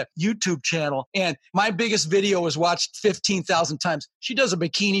wife's got a YouTube channel and my biggest video was watched 15,000 times. She does a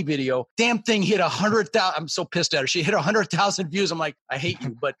bikini video. Damn thing hit 100,000. I'm so pissed at her. She hit 100,000 views. I'm like, I hate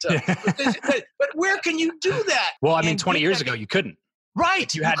you. But where can you do that? Well, I mean, 20 years ago, you couldn't.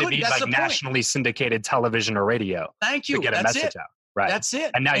 Right. You had to be like nationally syndicated television or radio. Thank you. To get a message out. Right. That's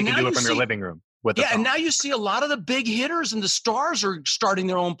it. And now you can do it from your living room. And now you see a lot of the big hitters and the stars are starting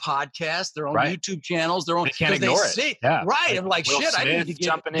their own podcasts, their own YouTube channels, their own. They can't ignore it. Yeah. Right. I'm like, Will shit, Smith, I need to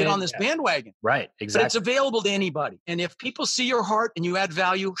get on this bandwagon. Right. Exactly. But it's available to anybody. And if people see your heart and you add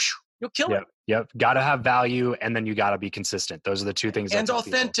value, you'll kill it. Yep. Got to have value and then you got to be consistent. Those are the two things. And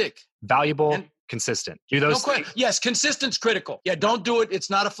authentic. Valuable. And consistent. Do those things. Yes, consistent's critical. Yeah, don't do it. It's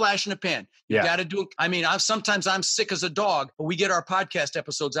not a flash in the pan. You got to do it. I mean, sometimes I'm sick as a dog, but we get our podcast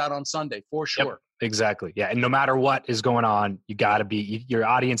episodes out on Sunday for sure. Yep. Exactly. Yeah. And no matter what is going on, you got to be, your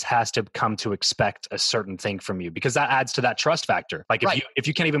audience has to come to expect a certain thing from you because that adds to that trust factor. Like if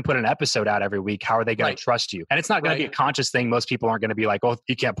you can't even put an episode out every week, how are they going to trust you? And it's not going to be a conscious thing. Most people aren't going to be like, oh,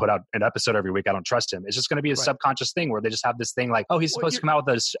 he can't put out an episode every week, I don't trust him. It's just going to be a subconscious thing where they just have this thing like, oh, he's supposed to come out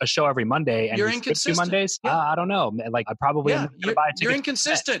with a show every Monday and you're he's inconsistent. 2 Mondays. I don't know. Like I probably am going to buy a ticket. You're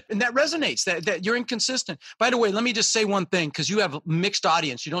inconsistent and that resonates that you're inconsistent. By the way, let me just say one thing because you have a mixed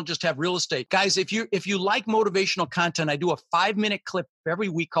audience. You don't just have real estate. Guys, if you like motivational content, I do a 5-minute clip every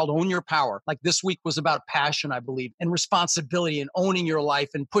week called Own Your Power. Like this week was about passion, I believe, and responsibility and owning your life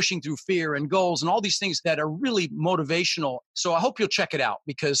and pushing through fear and goals and all these things that are really motivational. So I hope you'll check it out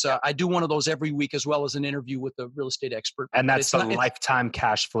because I do one of those every week as well as an interview with a real estate expert. And that's the Lifetime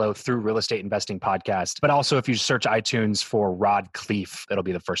Cash Flow Through Real Estate Investing podcast. But also if you search iTunes for Rod Khleif, it'll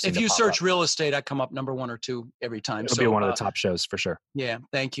be the first thing. If you search real estate, I come up number 1 or 2 every time. It'll be one of the top shows for sure. Yeah.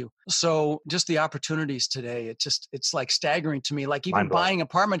 Thank you. So just the opportunities today, it's like staggering to me. Like even buying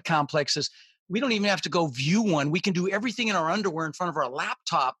apartment complexes, we don't even have to go view one. We can do everything in our underwear in front of our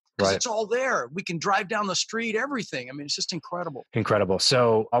laptop. It's all there. We can drive down the street, everything. I mean, it's just incredible. Incredible.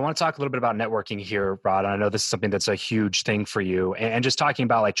 So I want to talk a little bit about networking here, Rod. I know this is something that's a huge thing for you. And just talking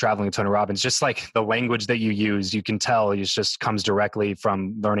about like traveling with Tony Robbins, just like the language that you use, you can tell it just comes directly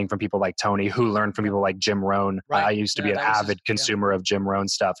from learning from people like Tony, who learned from people like Jim Rohn. Right. I used to be an avid consumer of Jim Rohn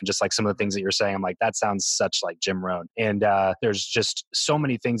stuff. And just like some of the things that you're saying, I'm like, that sounds such like Jim Rohn. And there's just so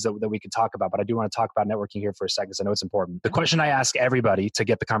many things that we could talk about. But I do want to talk about networking here for a second because I know it's important. The question I ask everybody to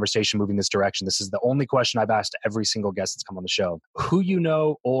get the conversation moving this direction. This is the only question I've asked every single guest that's come on the show. Who you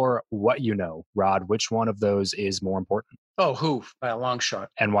know or what you know, Rod, which one of those is more important? Oh, who? By a long shot.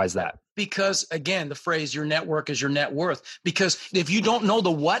 And why is that? Because again, the phrase your network is your net worth. Because if you don't know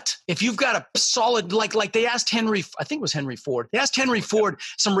the what, if you've got a solid, like they asked Henry, I think it was Henry Ford. They asked Henry Ford,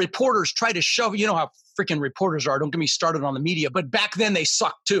 some reporters try to shove, you know how freaking reporters are. Don't get me started on the media, but back then they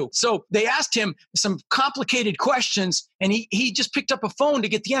sucked too. So they asked him some complicated questions and he just picked up a phone to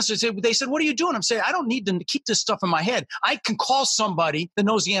get the answer. They said, what are you doing? I'm saying, I don't need to keep this stuff in my head. I can call somebody that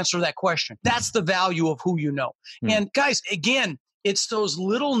knows the answer to that question. That's the value of who you know. And guys, again, it's those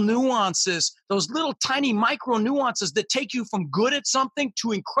little nuances, those little tiny micro nuances that take you from good at something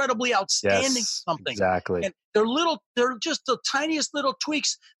to incredibly outstanding something. Exactly. And they're just the tiniest little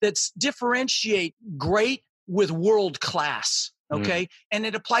tweaks that differentiate great with world class. Okay. And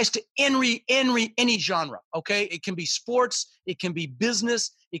it applies to any genre. Okay. It can be sports. It can be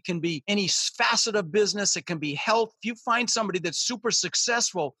business. It can be any facet of business. It can be health. If you find somebody that's super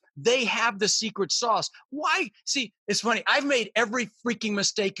successful, they have the secret sauce. Why? See, it's funny. I've made every freaking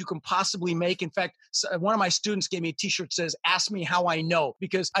mistake you can possibly make. In fact, one of my students gave me a t-shirt that says, "Ask me how I know,"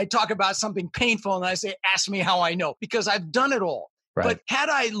 because I talk about something painful and I say, "Ask me how I know," because I've done it all. Right. But had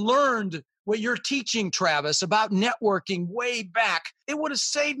I learned what you're teaching, Travis, about networking way back, it would have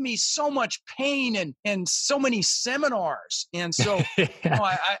saved me so much pain and so many seminars. And so,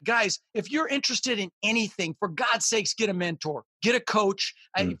 guys, if you're interested in anything, for God's sakes, get a mentor, get a coach,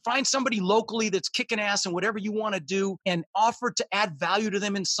 find somebody locally that's kicking ass in whatever you want to do and offer to add value to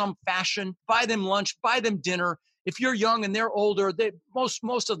them in some fashion. Buy them lunch, buy them dinner. If you're young and they're older,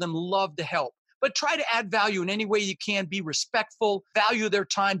 most of them love to help. But try to add value in any way you can. Be respectful, value their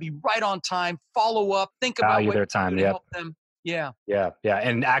time, be right on time, follow up, think about what their time, to help them. Yeah.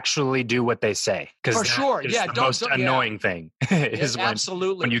 And actually do what they say. Because for sure. The most annoying thing is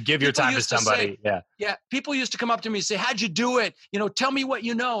absolutely. When you give your time to somebody. People used to come up to me and say, "How'd you do it? Tell me what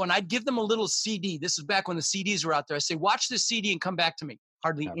you know." And I'd give them a little CD. This is back when the CDs were out there. I say, "Watch this CD and come back to me."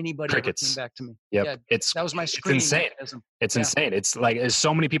 Hardly anybody ever came back to me. Yep. Yeah, that was my screening insane. mechanism. It's insane. It's like there's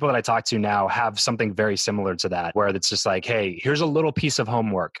so many people that I talk to now have something very similar to that, where it's just like, "Hey, here's a little piece of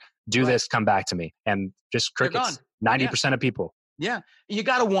homework. Do this, come back to me." And just crickets. 90% of people. Yeah, you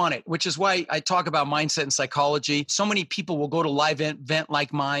got to want it, which is why I talk about mindset and psychology. So many people will go to live event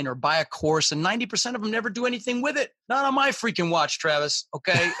like mine or buy a course, and 90% of them never do anything with it. Not on my freaking watch, Travis.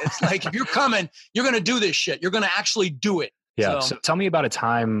 Okay, it's like if you're coming, you're going to do this shit. You're going to actually do it. Yeah. So tell me about a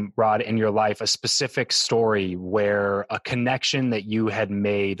time, Rod, in your life, a specific story where a connection that you had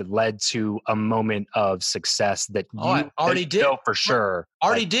made led to a moment of success that you already did for sure.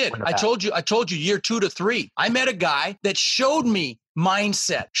 Already did. I told you year 2 to 3. I met a guy that showed me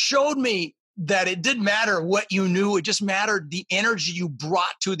mindset, showed me that it didn't matter what you knew. It just mattered the energy you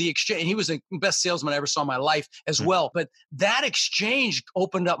brought to the exchange. And he was the best salesman I ever saw in my life as well. But that exchange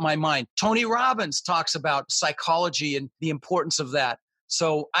opened up my mind. Tony Robbins talks about psychology and the importance of that.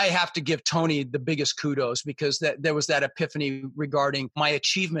 So I have to give Tony the biggest kudos because there was that epiphany regarding my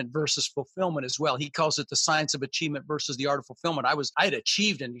achievement versus fulfillment as well. He calls it the science of achievement versus the art of fulfillment. I had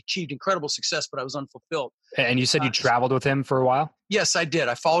achieved incredible success, but I was unfulfilled. And you said you traveled with him for a while? Yes, I did.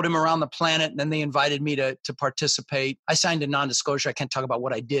 I followed him around the planet, and then they invited me to participate. I signed a non-disclosure. I can't talk about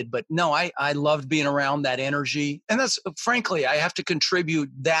what I did, but no, I loved being around that energy. And that's, frankly, I have to contribute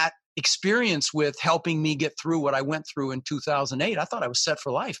that experience with helping me get through what I went through in 2008. I thought I was set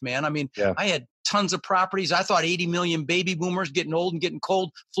for life, man. I mean, I had tons of properties. I thought 80 million baby boomers getting old and getting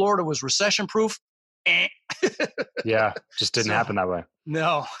cold. Florida was recession proof. Yeah, just didn't happen that way.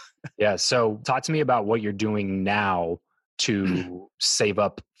 No. Yeah. So talk to me about what you're doing now to save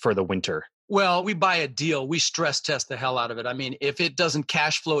up for the winter. Well, we buy a deal. We stress test the hell out of it. I mean, if it doesn't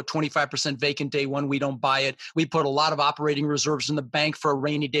cash flow at 25% vacant day one, we don't buy it. We put a lot of operating reserves in the bank for a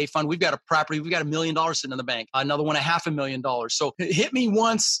rainy day fund. We've got a property. We've got $1 million sitting in the bank. Another one, $500,000. So hit me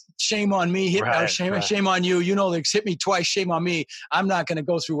once, shame on me. Shame on you. Hit me twice, shame on me. I'm not going to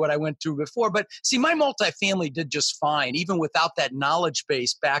go through what I went through before. But see, my multifamily did just fine, even without that knowledge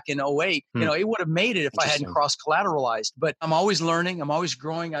base back in 2008. It would have made it if I hadn't cross-collateralized. But I'm always learning. I'm always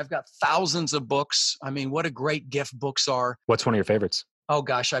growing. I've got thousands of books. I mean, what a great gift books are. What's one of your favorites? Oh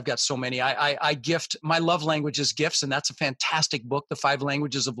gosh, I've got so many. I gift, my love language is gifts, and that's a fantastic book, The 5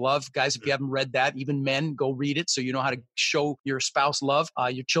 Languages of Love. Guys, if you haven't read that, even men, go read it so you know how to show your spouse love,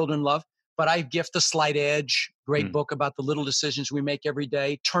 your children love. But I gift The Slight Edge, great book about the little decisions we make every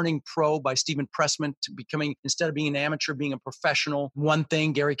day. Turning Pro by Stephen Pressman, to becoming, instead of being an amateur, being a professional. One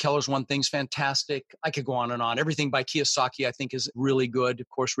Thing, Gary Keller's One Thing's fantastic. I could go on and on. Everything by Kiyosaki, I think, is really good. Of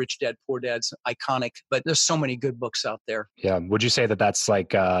course, Rich Dad, Poor Dad's iconic, but there's so many good books out there. Yeah. Would you say that that's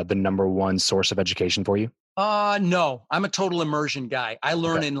like the number one source of education for you? No, I'm a total immersion guy. I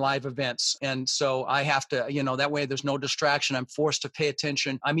learn in live events. And so I have to, that way there's no distraction. I'm forced to pay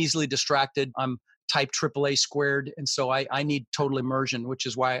attention. I'm easily distracted. I'm type AAA squared. And so I need total immersion, which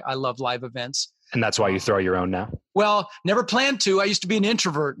is why I love live events. And that's why you throw your own now? Well, never planned to. I used to be an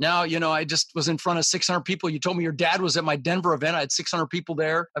introvert. Now, I just was in front of 600 people. You told me your dad was at my Denver event. I had 600 people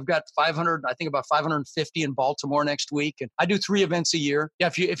there. I've got 500, I think about 550 in Baltimore next week. And I do 3 events a year.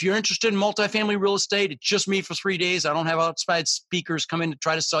 Yeah, if you're interested in multifamily real estate, it's just me for 3 days. I don't have outside speakers come in to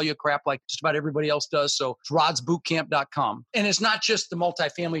try to sell you crap like just about everybody else does. So it's rodsbootcamp.com. And it's not just the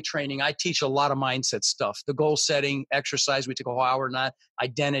multifamily training. I teach a lot of mindset stuff. The goal setting, exercise, we took a whole hour on that,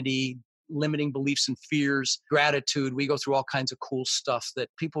 identity, limiting beliefs and fears, gratitude. We go through all kinds of cool stuff that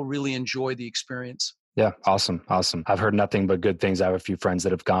people really enjoy the experience. Yeah. Awesome. Awesome. I've heard nothing but good things. I have a few friends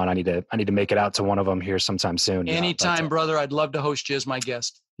that have gone. I need to make it out to one of them here sometime soon. Anytime, brother. I'd love to host you as my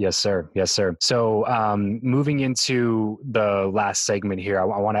guest. Yes, sir. Yes, sir. So moving into the last segment here, I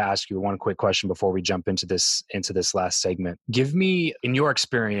want to ask you one quick question before we jump into this last segment. Give me, in your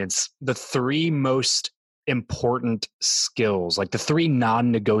experience, the three most important skills, like the three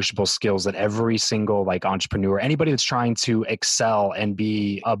non-negotiable skills that every single like entrepreneur, anybody that's trying to excel and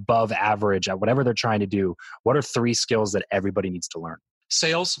be above average at whatever they're trying to do, what are three skills that everybody needs to learn?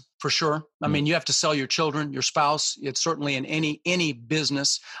 Sales, for sure. I mean, you have to sell your children, your spouse. It's certainly in any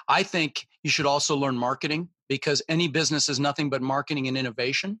business. I think you should also learn marketing, because any business is nothing but marketing and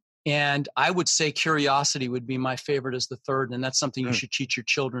innovation. And I would say curiosity would be my favorite as the third. And that's something you should teach your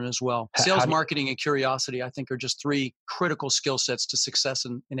children as well. Sales, marketing, and curiosity, I think, are just three critical skill sets to success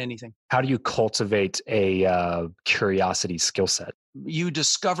in anything. How do you cultivate a curiosity skill set? You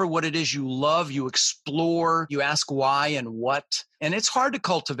discover what it is you love, you explore, you ask why and what. And it's hard to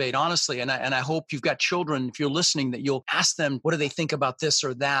cultivate, honestly. And I hope you've got children, if you're listening, that you'll ask them, what do they think about this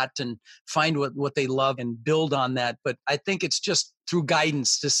or that, and find what they love and build on that. But I think it's just through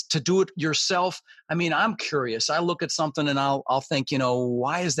guidance, just to do it yourself. I mean, I'm curious. I look at something and I'll think,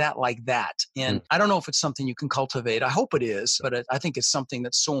 why is that like that? And I don't know if it's something you can cultivate. I hope it is, but I think it's something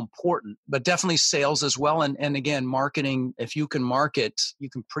that's so important. But definitely sales as well. And again, marketing, if you can market, you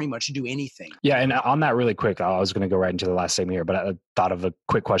can pretty much do anything. Yeah. And on that really quick, I was going to go right into the last segment here, but I thought of a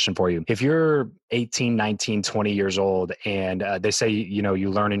quick question for you. If you're 18, 19, 20 years old and they say,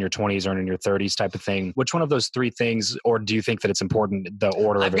 you learn in your 20s, earn in your 30s type of thing, which one of those three things, or do you think that it's important, the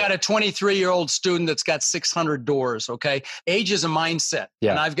order I've got a 23-year-old student that's got 600 doors, okay? Age is a mindset.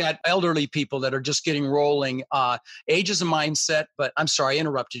 Yeah. And I've got elderly people that are just getting rolling. Age is a mindset, but I'm sorry, I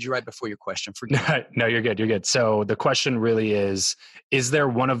interrupted you right before your question. Forgive me. No, you're good. You're good. So the question really is there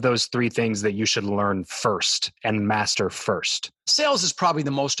one of those three things that you should learn first and master first? Sales is probably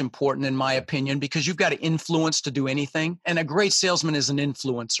the most important in my opinion, because you've got to influence to do anything. And a great salesman is an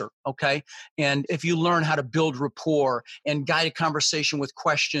influencer, okay? And if you learn how to build rapport and guide a conversation with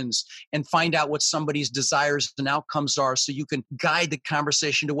questions and find out what somebody's desires and outcomes are so you can guide the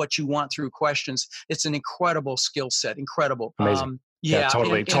conversation to what you want through questions, it's an incredible skill set. Incredible. Amazing. Yeah,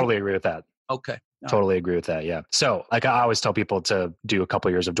 totally agree with that. Okay. Totally agree with that. Yeah. So like I always tell people to do a couple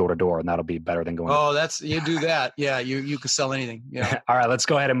of years of door to door, and that'll be better than going. Oh, you do that. Yeah. You can sell anything. Yeah. All right. Let's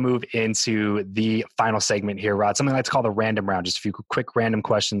go ahead and move into the final segment here, Rod. Something I like to call the random round. Just a few quick random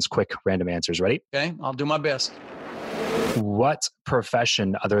questions, quick random answers. Ready? Okay. I'll do my best. What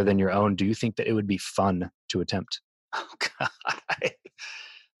profession other than your own do you think that it would be fun to attempt? Oh, God.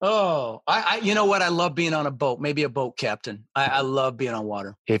 Oh, you know what? I love being on a boat, maybe a boat captain. I love being on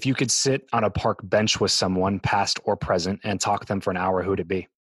water. If you could sit on a park bench with someone, past or present, and talk to them for an hour, who'd it be?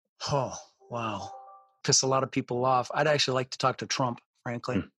 Oh, wow. Piss a lot of people off. I'd actually like to talk to Trump,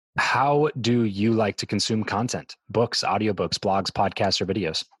 frankly. How do you like to consume content? Books, audiobooks, blogs, podcasts, or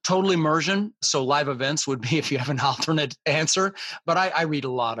videos? Total immersion. So live events would be if you have an alternate answer. But I read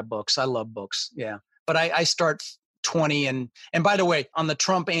a lot of books. I love books. Yeah. But I start 20 and by the way, on the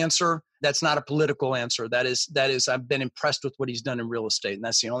Trump answer, that's not a political answer. That is I've been impressed with what he's done in real estate, and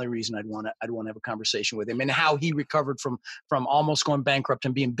that's the only reason I'd want to have a conversation with him, and how he recovered from almost going bankrupt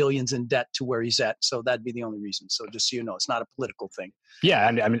and being billions in debt to where he's at. So that'd be the only reason. So just so you know, it's not a political thing. Yeah,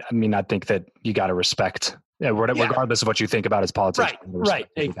 I mean, I think that you got to respect, regardless of what you think about his politics. Right.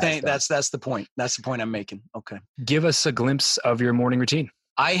 Hey, that's the point. That's the point I'm making. Okay. Give us a glimpse of your morning routine.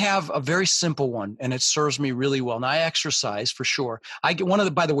 I have a very simple one, and it serves me really well. Now, I exercise for sure. I get one of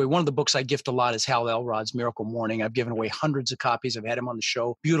the books I gift a lot is Hal Elrod's Miracle Morning. I've given away hundreds of copies. I've had him on the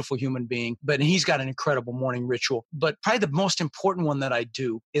show. Beautiful human being, but he's got an incredible morning ritual. But probably the most important one that I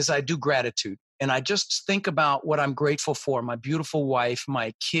do is I do gratitude. And I just think about what I'm grateful for, my beautiful wife,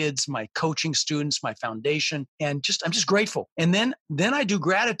 my kids, my coaching students, my foundation, and I'm just grateful. And then I do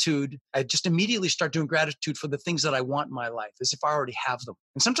gratitude. I just immediately start doing gratitude for the things that I want in my life, as if I already have them.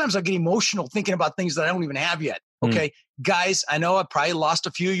 And sometimes I get emotional thinking about things that I don't even have yet. Okay, guys, I know I probably lost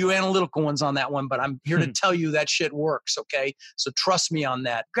a few of you analytical ones on that one, but I'm here to tell you that shit works, okay? So trust me on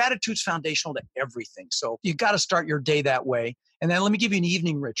that. Gratitude's foundational to everything. So you got to start your day that way. And then let me give you an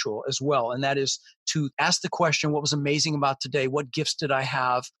evening ritual as well. And that is to ask the question, what was amazing about today? What gifts did I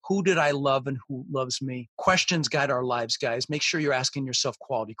have? Who did I love and who loves me? Questions guide our lives, guys. Make sure you're asking yourself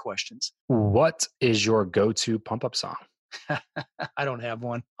quality questions. What is your go-to pump-up song? I don't have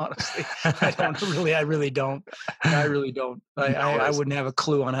one, honestly. I really don't. I really don't. I wouldn't have a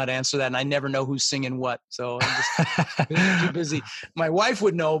clue on how to answer that. And I never know who's singing what. So I'm just too busy. My wife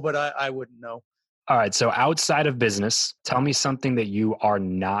would know, but I wouldn't know. All right. So outside of business, tell me something that you are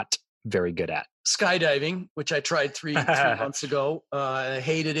not very good at. skydiving, which I tried three months ago. I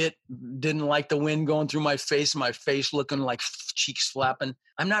hated it. Didn't like the wind going through my face looking like cheeks flapping.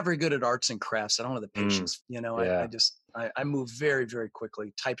 I'm not very good at arts and crafts. I don't have the patience. I move very, very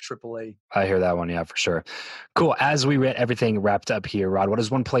quickly. Type AAA. I hear that one. Yeah, for sure. Cool. As we get everything wrapped up here, Rod, what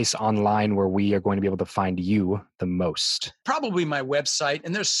is one place online where we are going to be able to find you the most? Probably my website.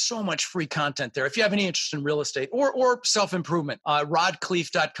 And there's so much free content there. If you have any interest in real estate or self-improvement,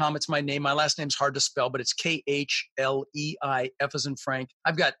 rodkhleif.com. It's my name. My last name's hard to spell, but it's Khleif as in Frank.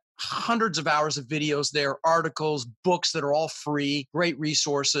 I've got hundreds of hours of videos there, articles, books that are all free, great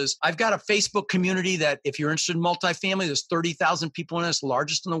resources. I've got a Facebook community that if you're interested in multifamily, there's 30,000 people in it. It's the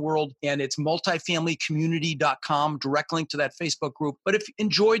largest in the world. And it's multifamilycommunity.com, direct link to that Facebook group. But if you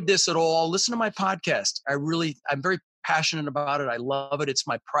enjoyed this at all, listen to my podcast. I'm very passionate about it. I love it. It's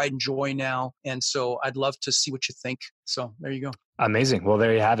my pride and joy now. And so I'd love to see what you think. So there you go. Amazing. Well,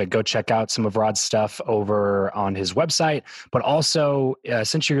 there you have it. Go check out some of Rod's stuff over on his website. But also,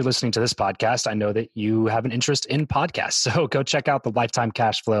 since you're listening to this podcast, I know that you have an interest in podcasts. So go check out the Lifetime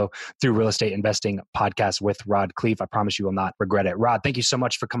Cash Flow Through Real Estate Investing podcast with Rod Khleif. I promise you will not regret it. Rod, thank you so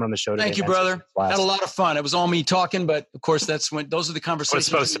much for coming on the show today. Thank you, brother. Had a lot of fun. It was all me talking, but of course, those are the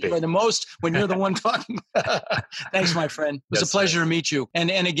conversations you enjoy the most when you're the one talking. Thanks, my friend. It was a pleasure to meet you. And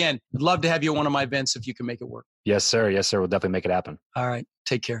again, I'd love to have you at one of my events if you can make it work. Yes, sir. Yes, sir. We'll definitely make it happen. All right.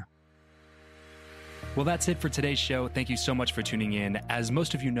 Take care. Well, that's it for today's show. Thank you so much for tuning in. As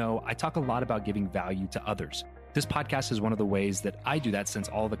most of you know, I talk a lot about giving value to others. This podcast is one of the ways that I do that, since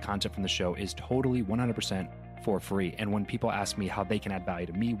all the content from the show is totally 100% for free. And when people ask me how they can add value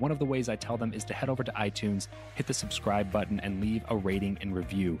to me, one of the ways I tell them is to head over to iTunes, hit the subscribe button, and leave a rating and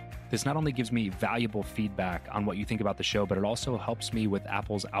review. This not only gives me valuable feedback on what you think about the show, but it also helps me with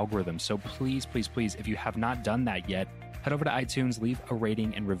Apple's algorithm. So please, please, please, if you have not done that yet, head over to iTunes, leave a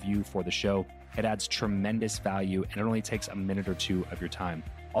rating and review for the show. It adds tremendous value, and it only takes a minute or two of your time.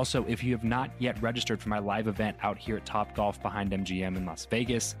 Also, if you have not yet registered for my live event out here at Topgolf behind MGM in Las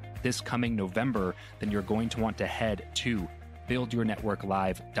Vegas this coming November, then you're going to want to head to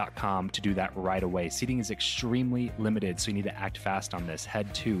buildyournetworklive.com to do that right away. Seating is extremely limited, so you need to act fast on this.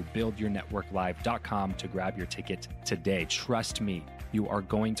 Head to buildyournetworklive.com to grab your ticket today. Trust me, you are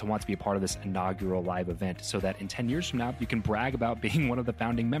going to want to be a part of this inaugural live event so that in 10 years from now, you can brag about being one of the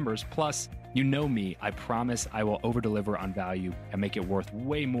founding members. Plus, you know me, I promise I will over-deliver on value and make it worth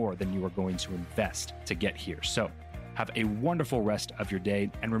way more than you are going to invest to get here. So have a wonderful rest of your day,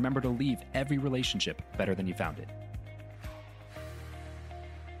 and remember to leave every relationship better than you found it.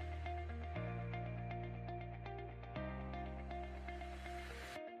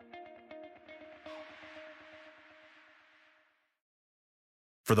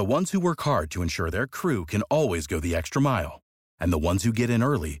 For the ones who work hard to ensure their crew can always go the extra mile, and the ones who get in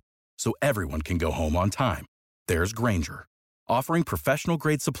early so everyone can go home on time, there's Grainger, offering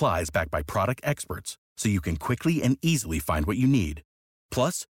professional-grade supplies backed by product experts so you can quickly and easily find what you need.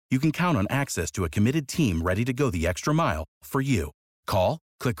 Plus, you can count on access to a committed team ready to go the extra mile for you. Call,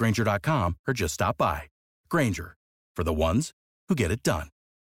 click Grainger.com, or just stop by. Grainger, for the ones who get it done.